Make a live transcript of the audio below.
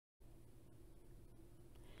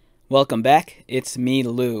Welcome back, it's me,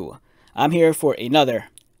 Lou. I'm here for another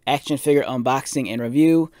action figure unboxing and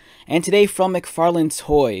review, and today from McFarlane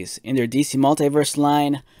Toys, in their DC Multiverse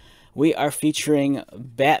line, we are featuring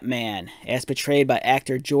Batman, as portrayed by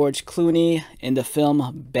actor George Clooney in the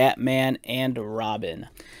film Batman and Robin.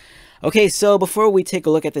 Okay, so before we take a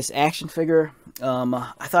look at this action figure, I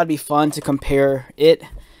thought it'd be fun to compare it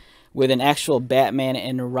with an actual Batman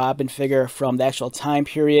and Robin figure from the actual time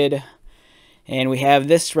period. And we have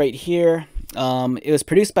this right here. It was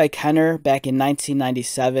produced by Kenner back in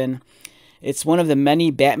 1997. It's one of the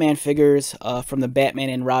many Batman figures from the Batman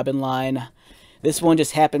and Robin line. This one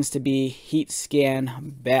just happens to be Heat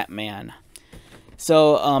Scan Batman.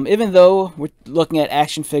 So even though we're looking at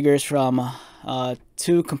action figures from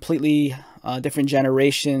two completely different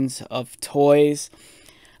generations of toys,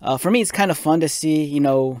 for me it's kind of fun to see, you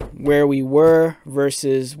know, where we were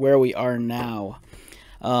versus where we are now.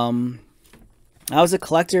 I was a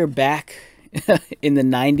collector back in the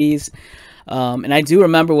 90s, and I do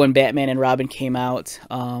remember when Batman and Robin came out.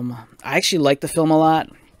 I actually liked the film a lot,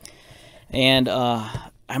 and I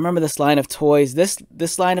remember this line of toys,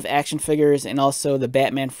 this line of action figures, and also the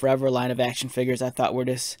Batman Forever line of action figures I thought were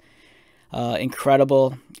just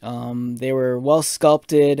incredible. They were well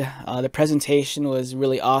sculpted, the presentation was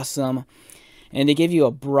really awesome, and they give you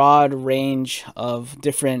a broad range of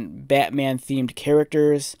different Batman themed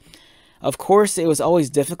characters. Of course, it was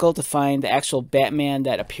always difficult to find the actual Batman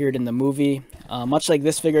that appeared in the movie. Much like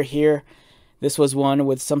this figure here, this was one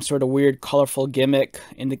with some sort of weird colorful gimmick.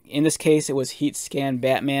 In this case, it was Heat Scan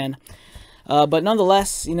Batman. But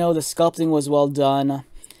nonetheless, you know, the sculpting was well done.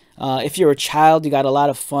 If you're a child, you got a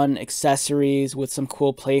lot of fun accessories with some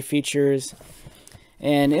cool play features.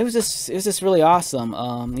 And it was just really awesome.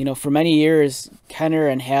 You know, for many years, Kenner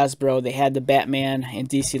and Hasbro, they had the Batman and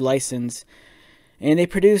DC license. And they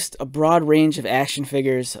produced a broad range of action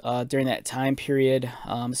figures during that time period,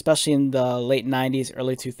 especially in the late 90s,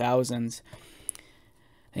 early 2000s.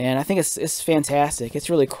 And I think it's fantastic. It's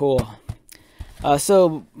really cool.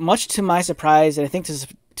 So much to my surprise, and I think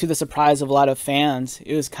to the surprise of a lot of fans,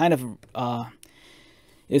 it was kind of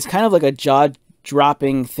like a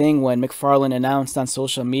jaw-dropping thing when McFarlane announced on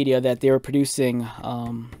social media that they were producing,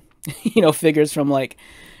 you know, figures from, like,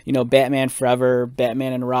 you know, Batman Forever,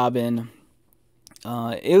 Batman and Robin.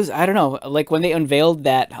 It was, I don't know, like when they unveiled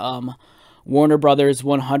that Warner Brothers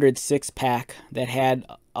 106 pack that had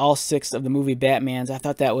all 6 of the movie Batmans, I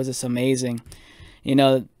thought that was just amazing. You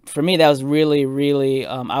know, for me that was really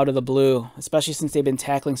out of the blue, especially since they've been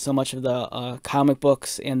tackling so much of the comic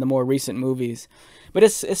books and the more recent movies. But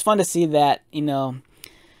it's fun to see that, you know,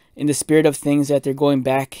 in the spirit of things, that they're going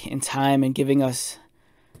back in time and giving us,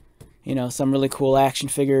 you know, some really cool action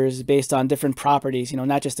figures based on different properties, you know,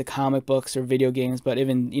 not just the comic books or video games, but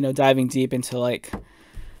even, you know, diving deep into, like,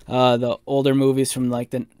 the older movies from, like,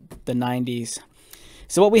 the 90s.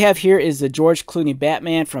 So what we have here is the George Clooney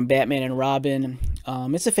Batman from Batman and Robin.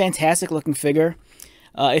 It's a fantastic looking figure.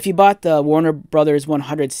 If you bought the Warner Brothers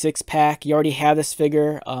 106 pack, you already have this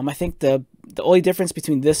figure. I think the only difference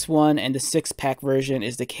between this one and the 6-pack version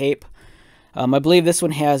is the cape. I believe this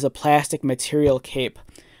one has a plastic material cape,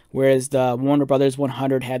 whereas the Warner Brothers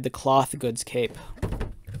 100 had the cloth goods cape.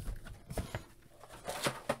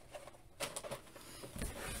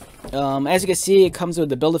 As you can see, it comes with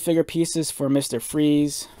the Build-A-Figure pieces for Mr.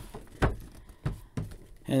 Freeze.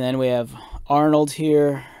 And then we have Arnold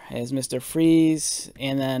here as Mr. Freeze.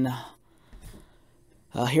 And then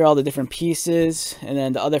here are all the different pieces. And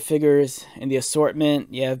then the other figures in the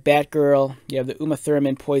assortment. You have Batgirl, you have the Uma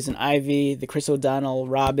Thurman Poison Ivy, the Chris O'Donnell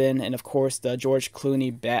Robin, and of course the George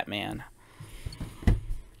Clooney Batman.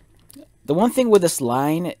 The one thing with this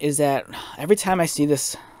line is that every time I see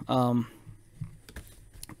this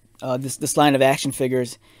this line of action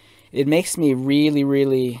figures, it makes me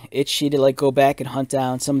really itchy to, like, go back and hunt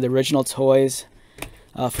down some of the original toys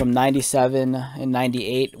from 97 and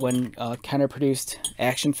 98 when Kenner produced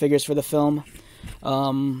action figures for the film.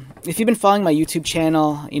 If you've been following my YouTube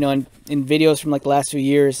channel, you know, in videos from, like, the last few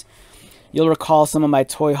years, you'll recall some of my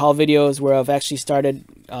toy haul videos where I've actually started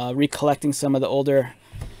recollecting some of the older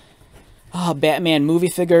Batman movie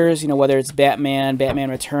figures, you know, whether it's Batman, Batman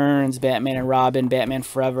Returns, Batman and Robin, Batman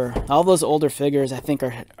Forever. All those older figures I think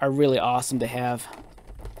are really awesome to have.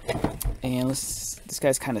 And this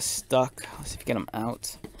guy's kind of stuck. Let's see if we can get him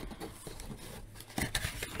out.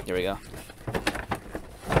 There we go.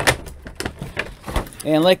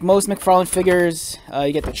 And like most McFarlane figures,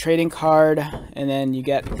 you get the trading card, and then you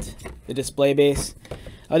get the display base.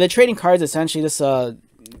 The trading card is essentially just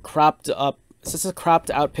cropped up. It's just a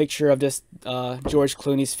cropped out picture of just George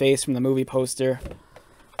Clooney's face from the movie poster.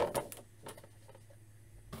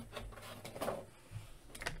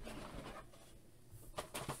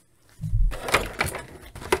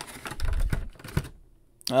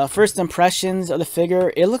 First impressions of the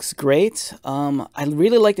figure, it looks great. I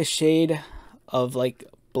really like the shade of like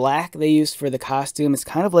black they used for the costume. It's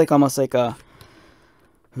kind of like almost like a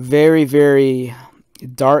very, very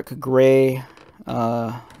dark gray,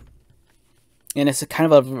 and it's a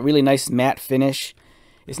kind of a really nice matte finish.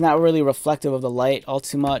 It's not really reflective of the light all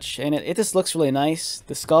too much, and it just looks really nice.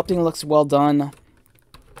 The sculpting looks well done.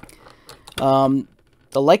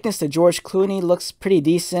 The likeness to George Clooney looks pretty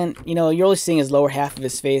decent. You know, you're only seeing his lower half of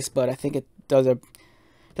his face, but I think it does a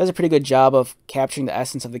pretty good job of capturing the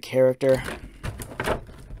essence of the character.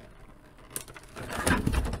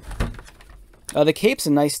 The cape's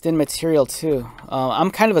a nice thin material too.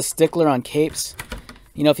 I'm kind of a stickler on capes.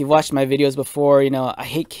 You know, if you've watched my videos before, you know, I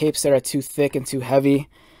hate capes that are too thick and too heavy.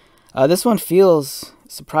 This one feels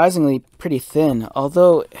surprisingly pretty thin,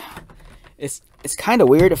 although it's kind of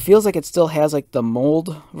weird. It feels like it still has like the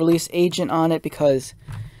mold release agent on it because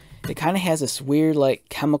it kind of has this weird like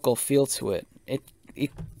chemical feel to it.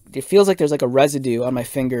 It feels like there's like a residue on my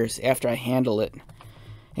fingers after I handle it.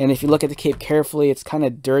 And if you look at the cape carefully, it's kind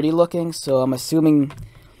of dirty looking, so I'm assuming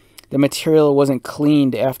the material wasn't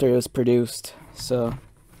cleaned after it was produced. So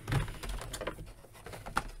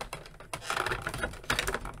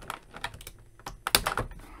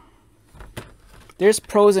there's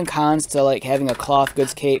pros and cons to like having a cloth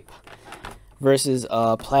goods cape versus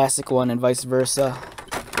a plastic one and vice versa.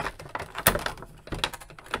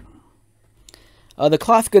 The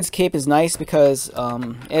cloth goods cape is nice because,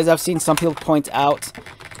 as I've seen some people point out,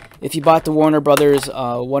 if you bought the Warner Brothers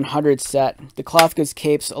 100 set, the cloth goods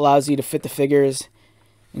capes allows you to fit the figures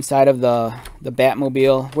inside of the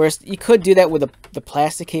Batmobile. Whereas you could do that with the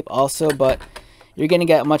plastic cape also, but you're going to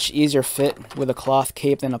get a much easier fit with a cloth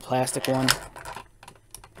cape than a plastic one.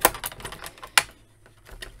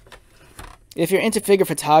 If you're into figure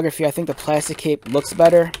photography, I think the plastic cape looks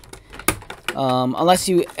better. Unless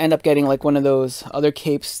you end up getting like one of those other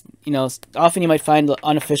capes, you know, often you might find the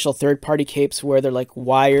unofficial third-party capes where they're like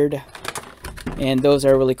wired, and those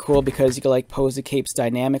are really cool because you can like pose the capes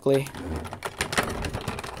dynamically.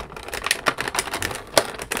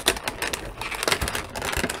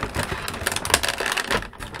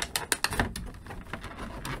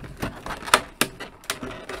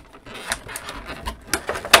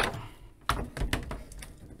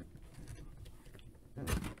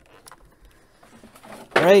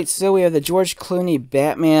 Alright, so we have the George Clooney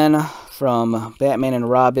Batman from Batman and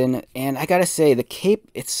Robin, and I gotta say, the cape,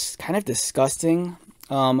 it's kind of disgusting.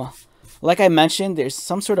 Like I mentioned, there's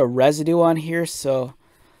some sort of residue on here, so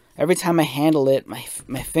every time I handle it, my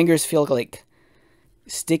fingers feel like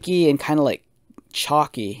sticky and kind of like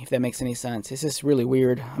chalky, if that makes any sense. It's just really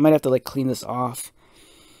weird. I might have to like clean this off.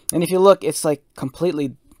 And if you look, it's like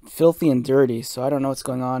completely filthy and dirty, so I don't know what's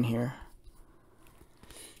going on here.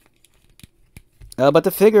 But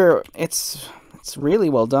the figure, it's really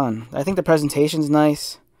well done. I think the presentation's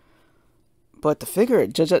nice. But the figure,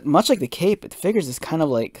 much like the cape, the figure's just kind of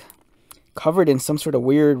like covered in some sort of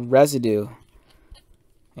weird residue.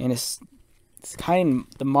 And it's kind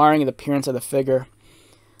of the marring of the appearance of the figure.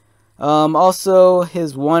 Also,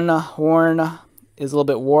 his one horn is a little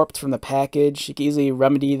bit warped from the package. You can easily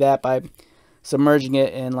remedy that by submerging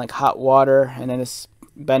it in like hot water and then just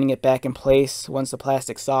bending it back in place once the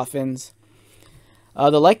plastic softens.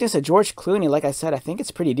 The likeness of George Clooney, like I said, I think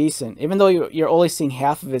it's pretty decent. Even though you're only seeing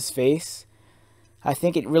half of his face, I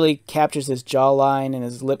think it really captures his jawline and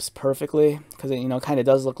his lips perfectly, because it, you know, kind of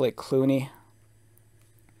does look like Clooney.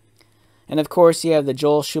 And of course, you have the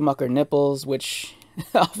Joel Schumacher nipples, which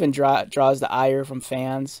often draws the ire from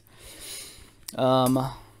fans. And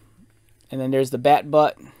then there's the bat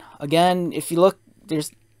butt. Again, if you look, the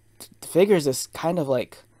figure's this kind of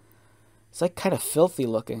like, it's like kind of filthy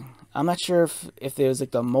looking. I'm not sure if there's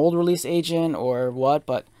like the mold release agent or what,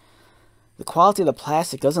 but the quality of the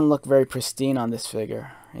plastic doesn't look very pristine on this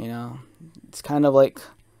figure, you know. It's kind of like,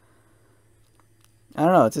 I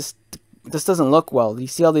don't know, it just doesn't look well. You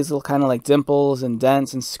see all these little kind of like dimples and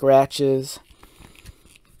dents and scratches.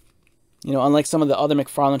 You know, unlike some of the other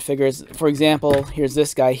McFarlane figures. For example, here's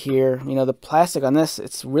this guy here. You know, the plastic on this,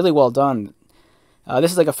 it's really well done.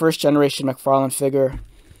 This is like a first generation McFarlane figure.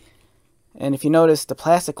 And if you notice, the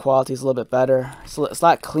plastic quality is a little bit better. It's a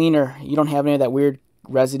lot cleaner. You don't have any of that weird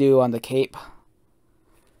residue on the cape.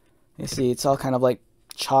 You see, it's all kind of like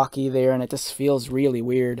chalky there, and it just feels really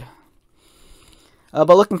weird. But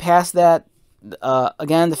looking past that,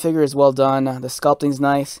 again, the figure is well done. The sculpting's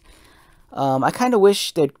nice. I kind of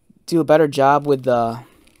wish they'd do a better job with the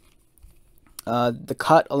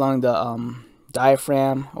cut along the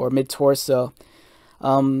diaphragm or mid-torso.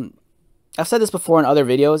 I've said this before in other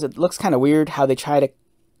videos. It looks kind of weird how they try to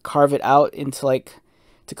carve it out into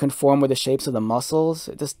to conform with the shapes of the muscles.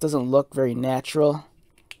 It just doesn't look very natural.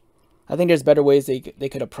 I think there's better ways they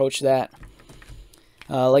could approach that.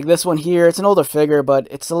 Like this one here, it's an older figure, but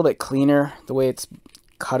it's a little bit cleaner the way it's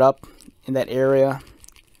cut up in that area.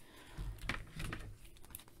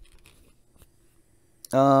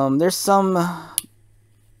 There's some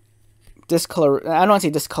discolor. I don't want to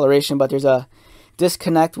say discoloration, but there's a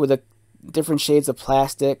disconnect with the different shades of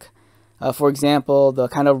plastic. For example, the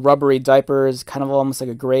kind of rubbery diaper is kind of almost like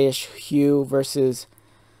a grayish hue versus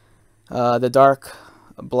the dark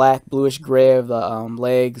black, bluish gray of the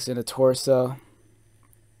legs and the torso.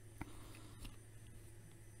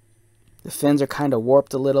 The fins are kind of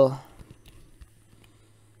warped a little.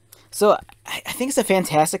 So I think it's a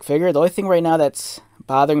fantastic figure. The only thing right now that's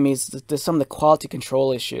bothering me is there's some of the quality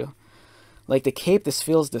control issue. Like the cape, this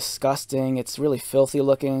feels disgusting. It's really filthy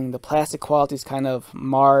looking. The plastic quality is kind of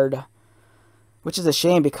marred, which is a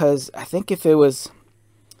shame because I think if it was,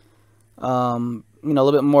 you know, a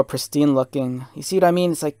little bit more pristine looking. You see what I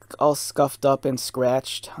mean? It's like all scuffed up and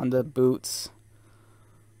scratched on the boots.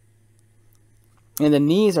 And the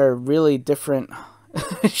knees are really different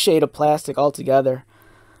shade of plastic altogether.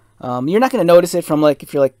 You're not going to notice it from like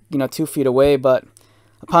if you're like 2 feet away, but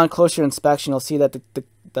upon closer inspection, you'll see that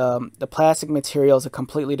the plastic material is a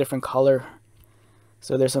completely different color.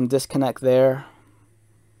 So there's some disconnect there.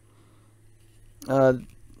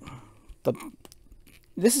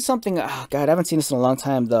 This is something. Oh God, I haven't seen this in a long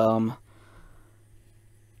time.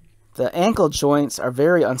 The ankle joints are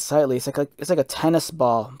very unsightly. It's like a tennis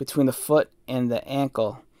ball between the foot and the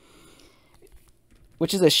ankle,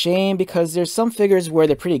 which is a shame because there's some figures where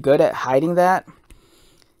they're pretty good at hiding that.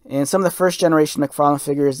 And some of the first generation McFarlane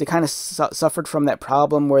figures, they kind of suffered from that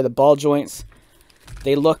problem where the ball joints,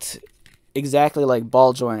 they looked exactly like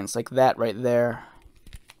ball joints, like that right there.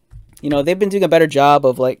 You know, they've been doing a better job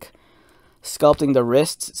of like sculpting the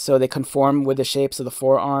wrists so they conform with the shapes of the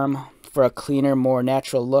forearm for a cleaner, more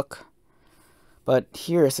natural look. But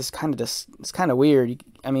here it's just it's kind of weird.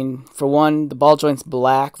 I mean, for one, the ball joint's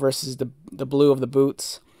black versus the blue of the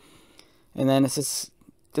boots, and then it's just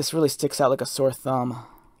this really sticks out like a sore thumb.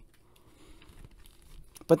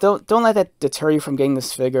 But don't let that deter you from getting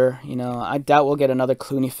this figure. You know, I doubt we'll get another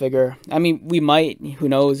Clooney figure. I mean, we might. Who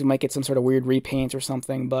knows? We might get some sort of weird repaint or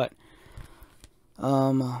something. But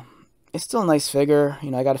it's still a nice figure.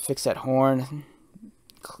 You know, I got to fix that horn,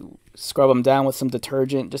 scrub them down with some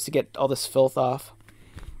detergent just to get all this filth off.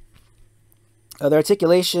 The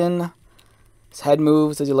articulation, his head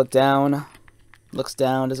moves as you look down, looks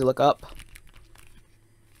down as you look up.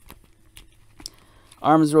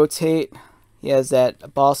 Arms rotate. He has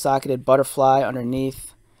that ball-socketed butterfly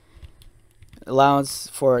underneath. Allows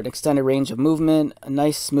for an extended range of movement. A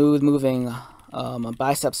nice, smooth moving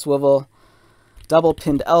bicep swivel. Double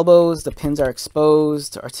pinned elbows. The pins are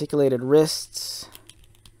exposed. Articulated wrists.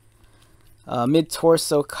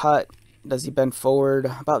 Mid-torso cut. Does he bend forward?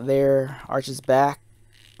 About there. Arches back.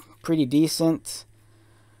 Pretty decent.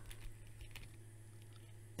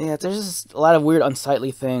 Yeah, there's just a lot of weird unsightly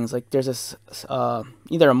things. Like there's this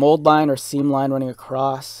either a mold line or seam line running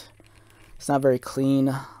across. It's not very clean.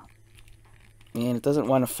 And it doesn't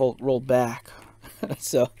want to roll back.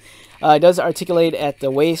 So it does articulate at the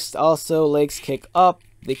waist also. Legs kick up.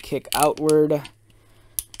 They kick outward.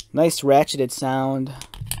 Nice ratcheted sound.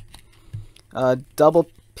 Double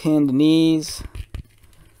pinned knees.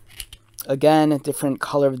 Again, a different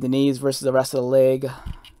color of the knees versus the rest of the leg.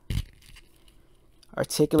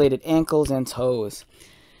 Articulated ankles and toes.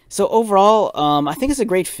 So overall, I think it's a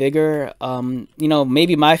great figure. You know,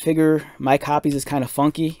 maybe my copies is kind of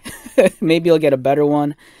funky. Maybe I'll get a better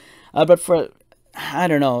one. But I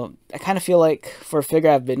don't know. I kind of feel like for a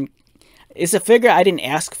figure it's a figure I didn't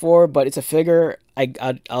ask for, but it's a figure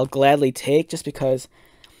I'll gladly take just because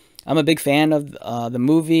I'm a big fan of the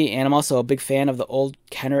movie, and I'm also a big fan of the old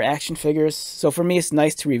Kenner action figures. So for me, it's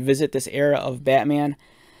nice to revisit this era of Batman.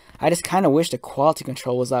 I just kind of wish the quality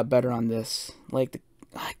control was a lot better on this. Like,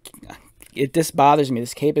 this bothers me.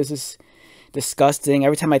 This cape is just disgusting.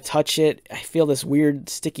 Every time I touch it, I feel this weird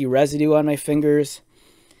sticky residue on my fingers.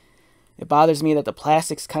 It bothers me that the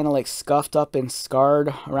plastic's kind of like scuffed up and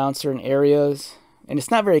scarred around certain areas. And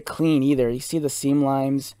it's not very clean either. You see the seam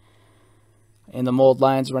lines and the mold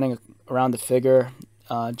lines running around the figure.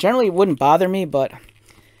 Generally, it wouldn't bother me, but,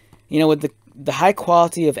 you know, with the high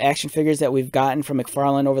quality of action figures that we've gotten from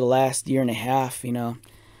McFarlane over the last year and a half, you know,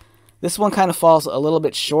 this one kind of falls a little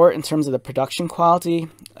bit short in terms of the production quality.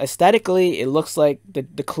 Aesthetically, it looks like the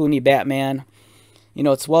Clooney Batman. You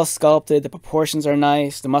know, it's well sculpted, the proportions are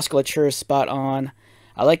nice, the musculature is spot on.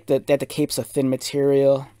 I like that the cape's a thin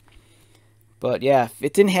material. But yeah, if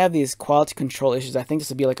it didn't have these quality control issues, I think this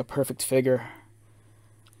would be like a perfect figure.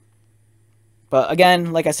 But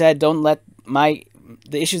again, like I said, don't let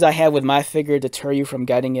the issues I have with my figure deter you from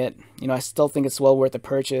getting it. You know, I still think it's well worth the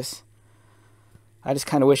purchase. I just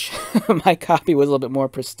kind of wish my copy was a little bit more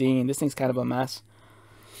pristine. This thing's kind of a mess.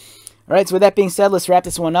 Alright, so with that being said, let's wrap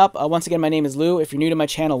this one up. Once again, my name is Lou. If you're new to my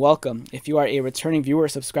channel, welcome. If you are a returning viewer or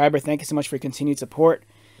subscriber, thank you so much for your continued support.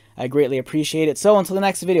 I greatly appreciate it. So until the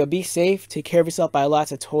next video, be safe, take care of yourself, buy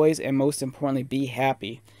lots of toys, and most importantly, be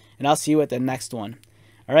happy. And I'll see you at the next one.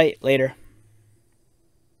 Alright, later.